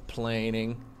and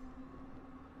complaining.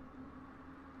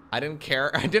 I didn't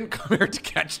care. I didn't come here to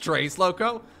catch strays,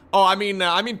 Lowko. Oh, I mean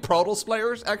Protoss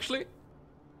players, actually.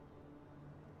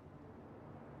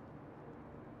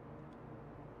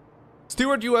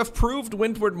 Steward, you have proved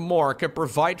Windward Moor can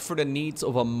provide for the needs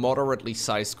of a moderately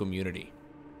sized community.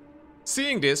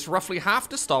 Seeing this, roughly half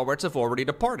the stalwarts have already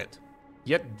departed.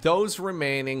 Yet those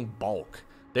remaining bulk.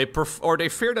 They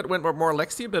fear that Windward Moor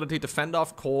lacks the ability to fend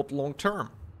off cold long term.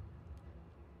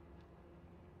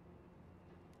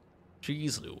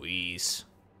 Jeez Louise.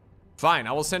 Fine,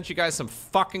 I will send you guys some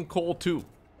fucking coal too.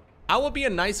 I will be a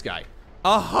nice guy.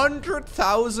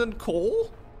 100,000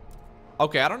 coal?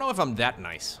 Okay, I don't know if I'm that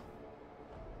nice.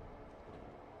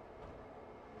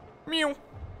 Meow.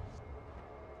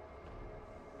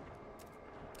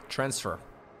 Transfer.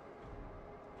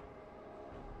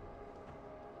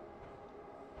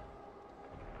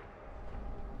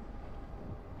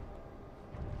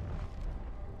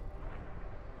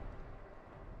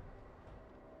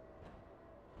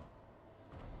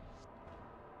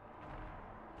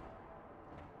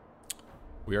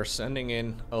 We are sending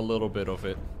in a little bit of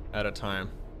it at a time.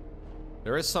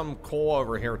 There is some coal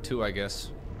over here too, I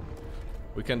guess.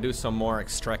 We can do some more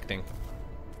extracting.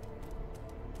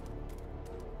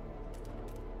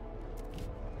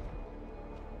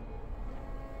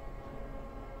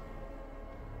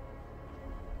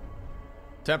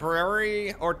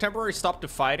 Temporary stop to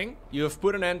fighting. You have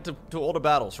put an end to all the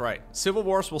battles, right? Civil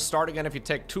wars will start again if you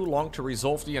take too long to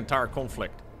resolve the entire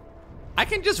conflict. I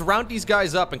can just round these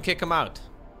guys up and kick them out.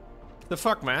 The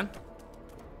fuck, man?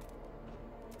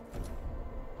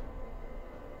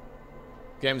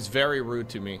 Game's very rude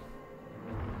to me.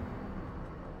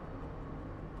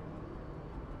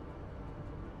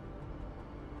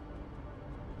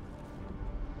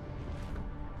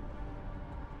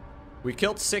 We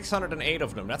killed 608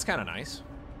 of them. That's kind of nice.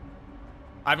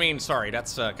 I mean, sorry,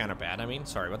 that's kind of bad. I mean,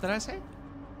 sorry, what did I say?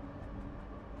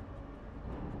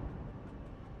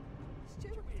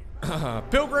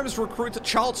 Pilgrims recruit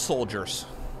child soldiers.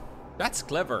 That's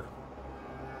clever.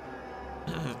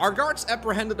 Our guards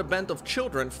apprehended a band of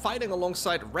children fighting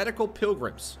alongside radical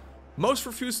pilgrims. Most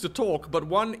refused to talk, but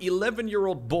one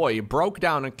 11-year-old boy broke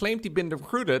down and claimed he'd been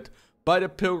recruited by the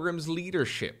pilgrims'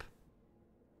 leadership.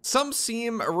 Some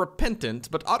seem repentant,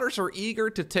 but others are eager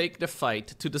to take the fight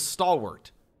to the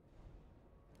stalwart.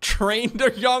 Train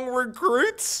the young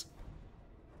recruits?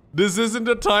 This isn't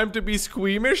the time to be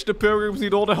squeamish. The pilgrims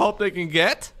need all the help they can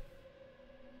get.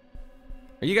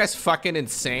 Are you guys fucking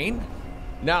insane?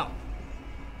 No.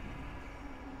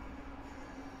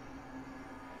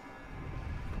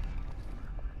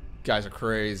 Guys are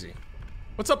crazy.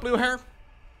 What's up, blue hair?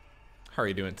 How are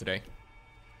you doing today?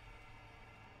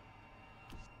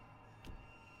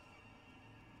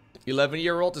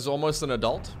 11-year-old is almost an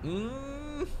adult.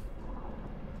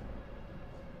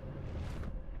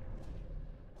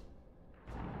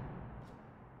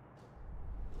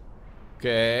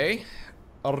 Okay.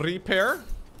 A repair.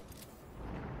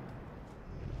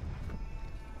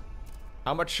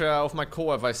 How much of my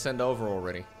coal have I sent over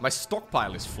already? My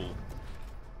stockpile is full.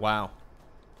 Wow.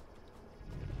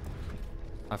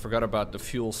 I forgot about the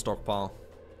fuel stockpile.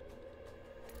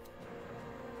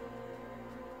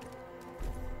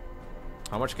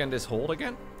 How much can this hold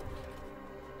again?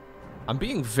 I'm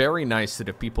being very nice to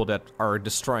the people that are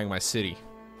destroying my city.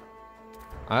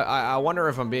 I wonder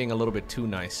if I'm being a little bit too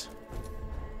nice.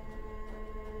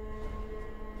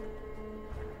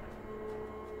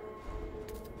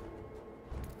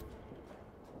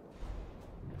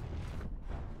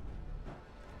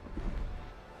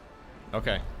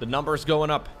 Okay, the number's going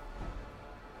up.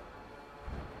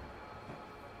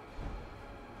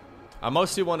 I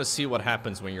mostly want to see what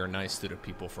happens when you're nice to the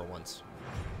people for once.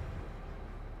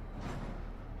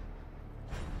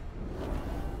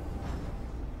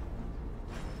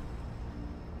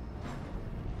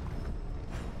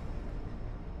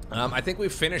 I think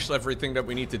we've finished everything that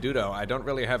we need to do, though. I don't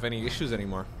really have any issues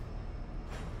anymore.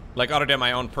 Like, other than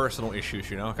my own personal issues,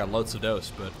 you know? I got loads of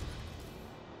those, but...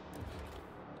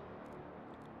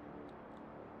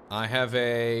 I have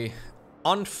a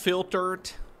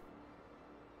unfiltered...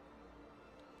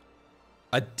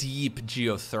 A deep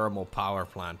geothermal power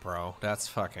plant, bro. That's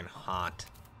fucking hot.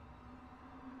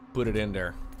 Put it in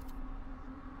there.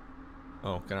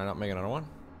 Oh, can I not make another one?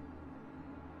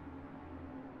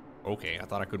 Okay, I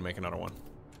thought I could make another one.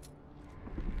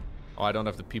 Oh, I don't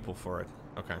have the people for it.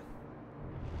 Okay.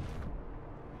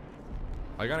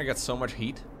 Are you gonna get so much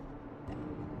heat?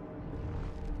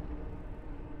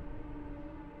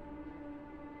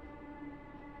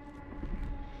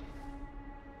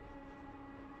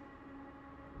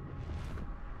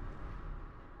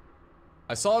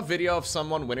 I saw a video of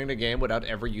someone winning the game without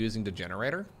ever using the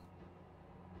generator.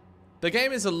 The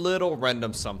game is a little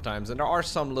random sometimes, and there are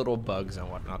some little bugs and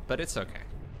whatnot, but it's okay.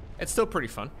 It's still pretty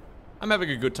fun. I'm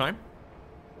having a good time.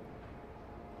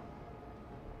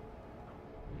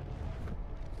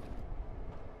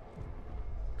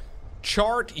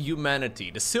 Chart humanity.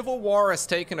 The Civil War has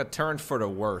taken a turn for the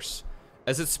worse.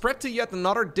 As it spread to yet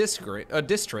another district,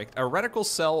 a radical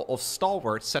cell of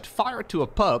stalwarts set fire to a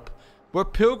pub where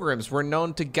pilgrims were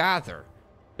known to gather.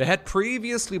 They had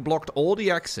previously blocked all the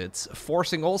exits,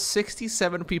 forcing all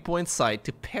 67 people inside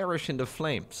to perish in the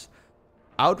flames.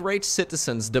 Outraged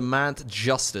citizens demand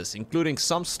justice, including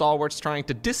some stalwarts trying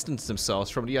to distance themselves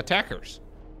from the attackers.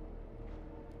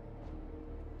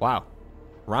 Wow.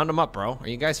 Round them up, bro. Are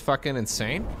you guys fucking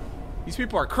insane? These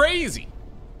people are crazy!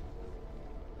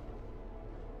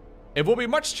 It will be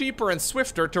much cheaper and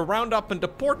swifter to round up and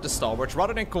deport the stalwarts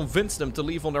rather than convince them to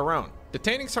leave on their own.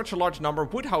 Detaining such a large number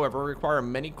would, however, require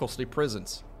many costly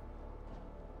prisons.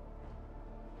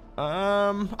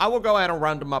 I will go ahead and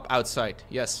round them up outside.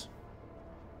 Yes.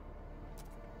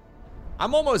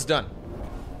 I'm almost done.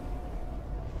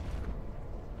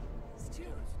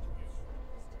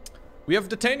 We have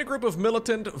detained a group of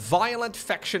militant, violent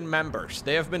faction members.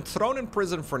 They have been thrown in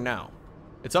prison for now.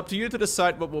 It's up to you to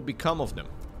decide what will become of them.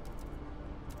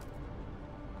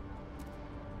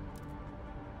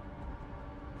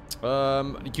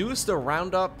 Use the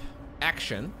roundup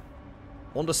action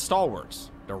on the stalwarts.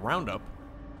 The roundup.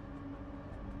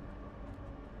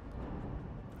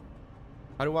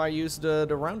 How do I use the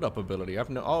roundup ability?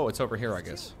 I've no. Oh, it's over here, I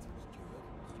guess.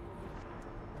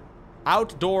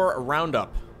 Outdoor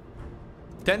roundup.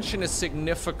 Tension is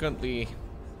significantly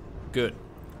good.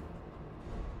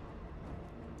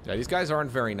 Yeah, these guys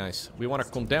aren't very nice. We want to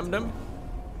condemn them.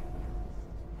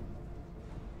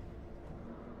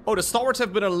 Oh, the stalwarts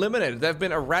have been eliminated. They've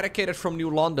been eradicated from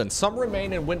New London. Some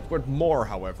remain in Windward Moor,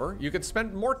 however. You can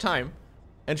spend more time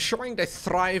ensuring they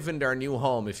thrive in their new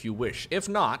home if you wish. If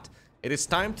not, it is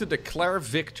time to declare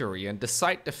victory and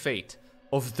decide the fate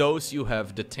of those you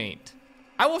have detained.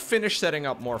 I will finish setting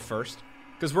up more first,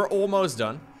 because we're almost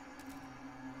done.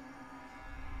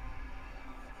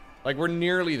 Like, we're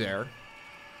nearly there.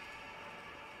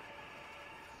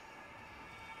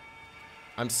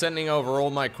 I'm sending over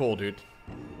all my coal, dude.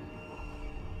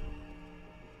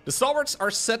 The stalwarts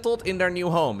are settled in their new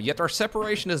home, yet our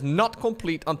separation is not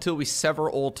complete until we sever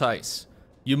all ties.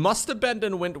 You must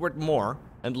abandon Windward Moor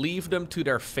and leave them to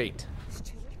their fate.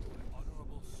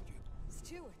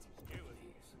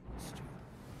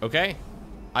 Okay.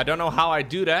 I don't know how I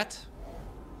do that.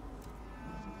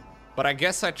 But I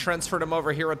guess I transfer them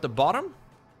over here at the bottom.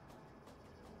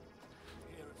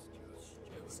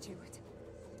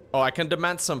 Oh, I can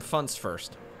demand some funds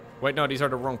first. Wait, no, these are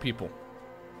the wrong people.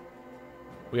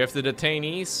 We have the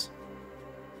detainees.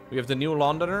 We have the New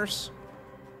Londoners.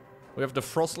 We have the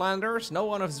Frostlanders. No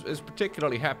one is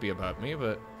particularly happy about me,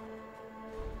 but...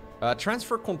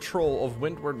 transfer control of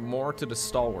Windward Moor to the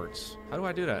stalwarts. How do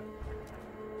I do that?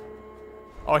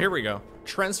 Oh, here we go.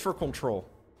 Transfer control.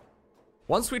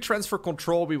 Once we transfer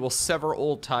control, we will sever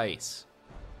all ties.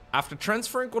 After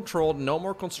transferring control, no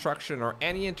more construction or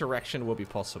any interaction will be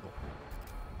possible.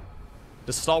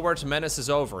 The stalwart's menace is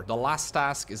over. The last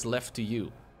task is left to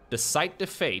you. Decide the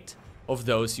fate of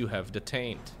those you have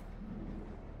detained.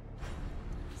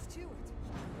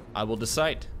 I will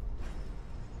decide.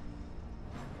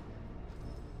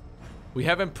 We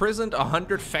have imprisoned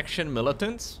 100 faction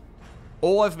militants.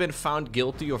 All have been found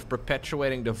guilty of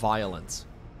perpetuating the violence.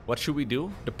 What should we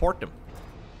do? Deport them.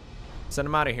 Send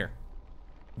them out of here.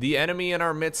 The enemy in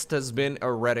our midst has been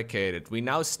eradicated. We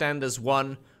now stand as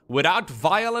one, without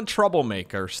violent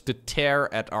troublemakers, to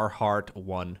tear at our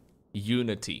heart-won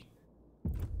unity.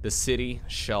 The city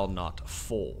shall not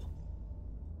fall.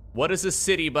 What is a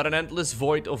city but an endless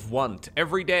void of want?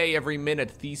 Every day, every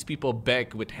minute, these people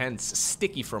beg with hands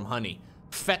sticky from honey,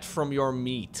 fed from your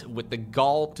meat, with the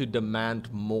gall to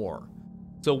demand more.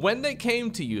 So when they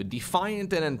came to you,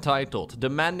 defiant and entitled,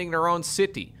 demanding their own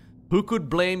city, who could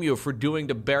blame you for doing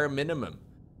the bare minimum?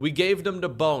 We gave them the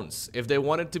bones. If they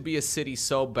wanted to be a city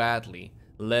so badly,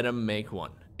 let them make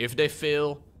one. If they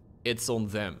fail, it's on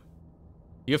them.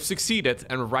 You have succeeded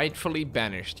and rightfully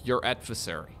banished your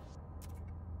adversary.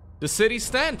 The city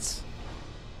stands.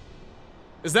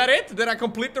 Is that it? Did I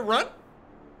complete the run?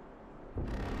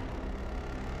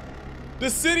 The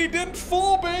city didn't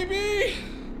fall, baby!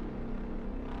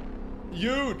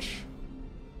 Huge.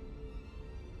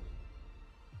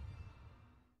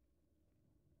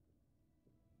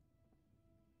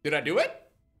 Did I do it?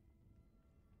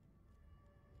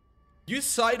 You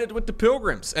sided with the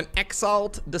pilgrims and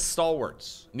exiled the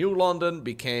stalwarts. New London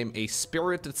became a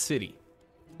spirited city.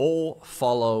 All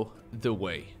follow the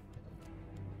way.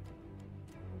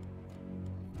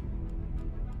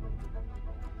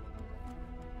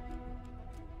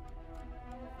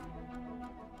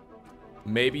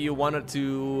 Maybe you wanted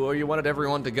to, or you wanted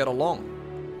everyone to get along.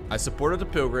 I supported the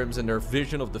Pilgrims and their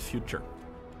vision of the future.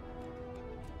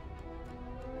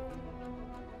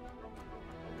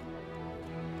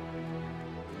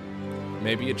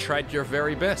 Maybe you tried your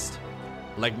very best,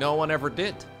 like no one ever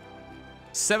did.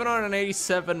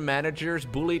 787 managers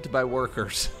bullied by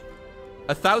workers.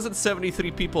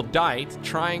 1,073 people died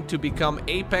trying to become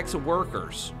apex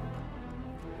workers.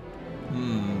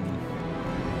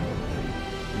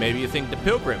 Maybe you think the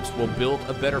Pilgrims will build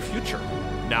a better future.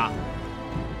 Nah.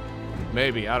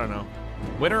 Maybe, I don't know.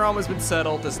 Winter almost been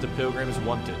settled as the Pilgrims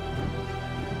wanted.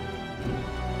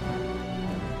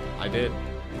 I did.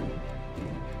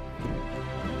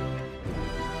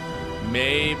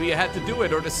 Maybe you had to do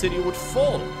it or the city would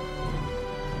fall.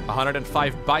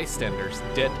 105 bystanders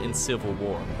dead in civil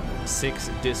war.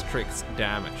 6 districts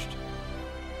damaged.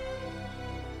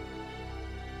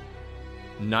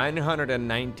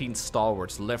 919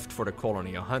 stalwarts left for the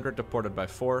colony. 100 deported by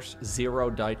force. 0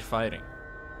 died fighting.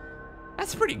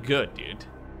 That's pretty good, dude.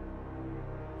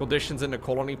 Conditions in the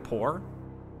colony poor.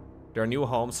 Their new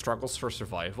home struggles for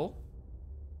survival.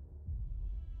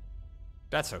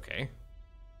 That's okay.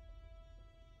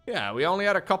 Yeah, we only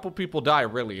had a couple people die,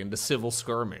 really, in the civil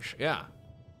skirmish. Yeah.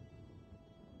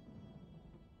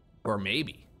 Or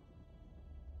maybe.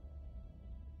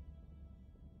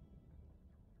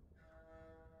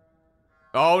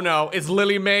 Oh no, it's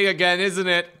Lily May again, isn't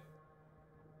it?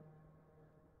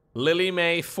 Lily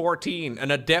May 14,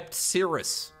 an adept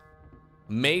Cirrus.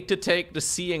 Made to take the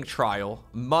seeing trial,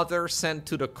 mother sent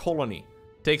to the colony.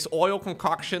 Takes oil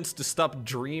concoctions to stop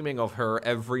dreaming of her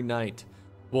every night.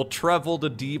 Will travel the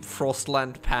deep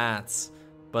frostland paths,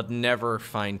 but never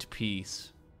find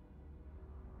peace.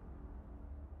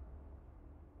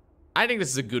 I think this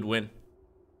is a good win.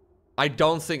 I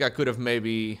don't think I could have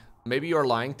maybe... Maybe you're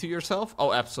lying to yourself?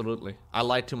 Oh, absolutely. I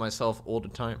lie to myself all the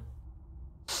time.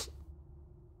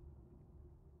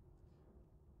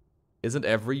 Isn't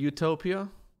every utopia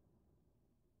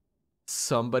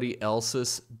somebody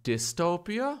else's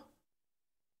dystopia?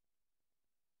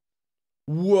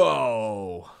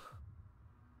 Whoa.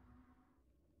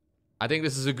 I think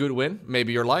this is a good win.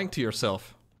 Maybe you're lying to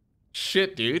yourself.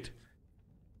 Shit, dude.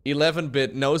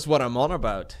 11-bit knows what I'm on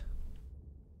about.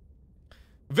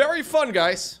 Very fun,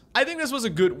 guys. I think this was a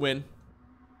good win.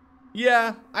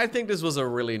 Yeah, I think this was a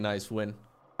really nice win.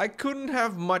 I couldn't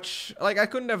have much... Like, I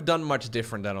couldn't have done much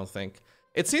different, I don't think.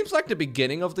 It seems like the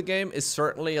beginning of the game is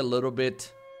certainly a little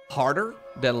bit harder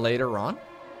than later on.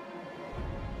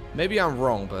 Maybe I'm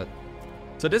wrong, but...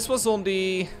 So this was on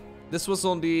the...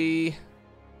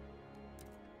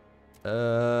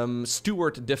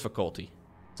 Steward difficulty.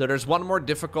 So there's one more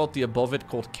difficulty above it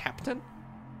called Captain.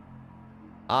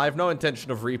 I have no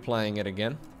intention of replaying it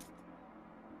again.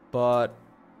 But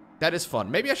that is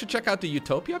fun. Maybe I should check out the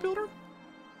Utopia builder?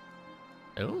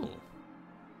 Oh.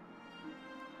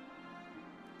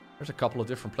 There's a couple of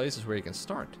different places where you can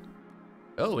start.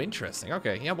 Oh, interesting.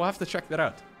 Okay, yeah, we'll have to check that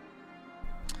out.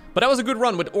 But that was a good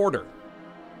run with order.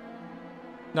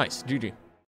 Nice, GG.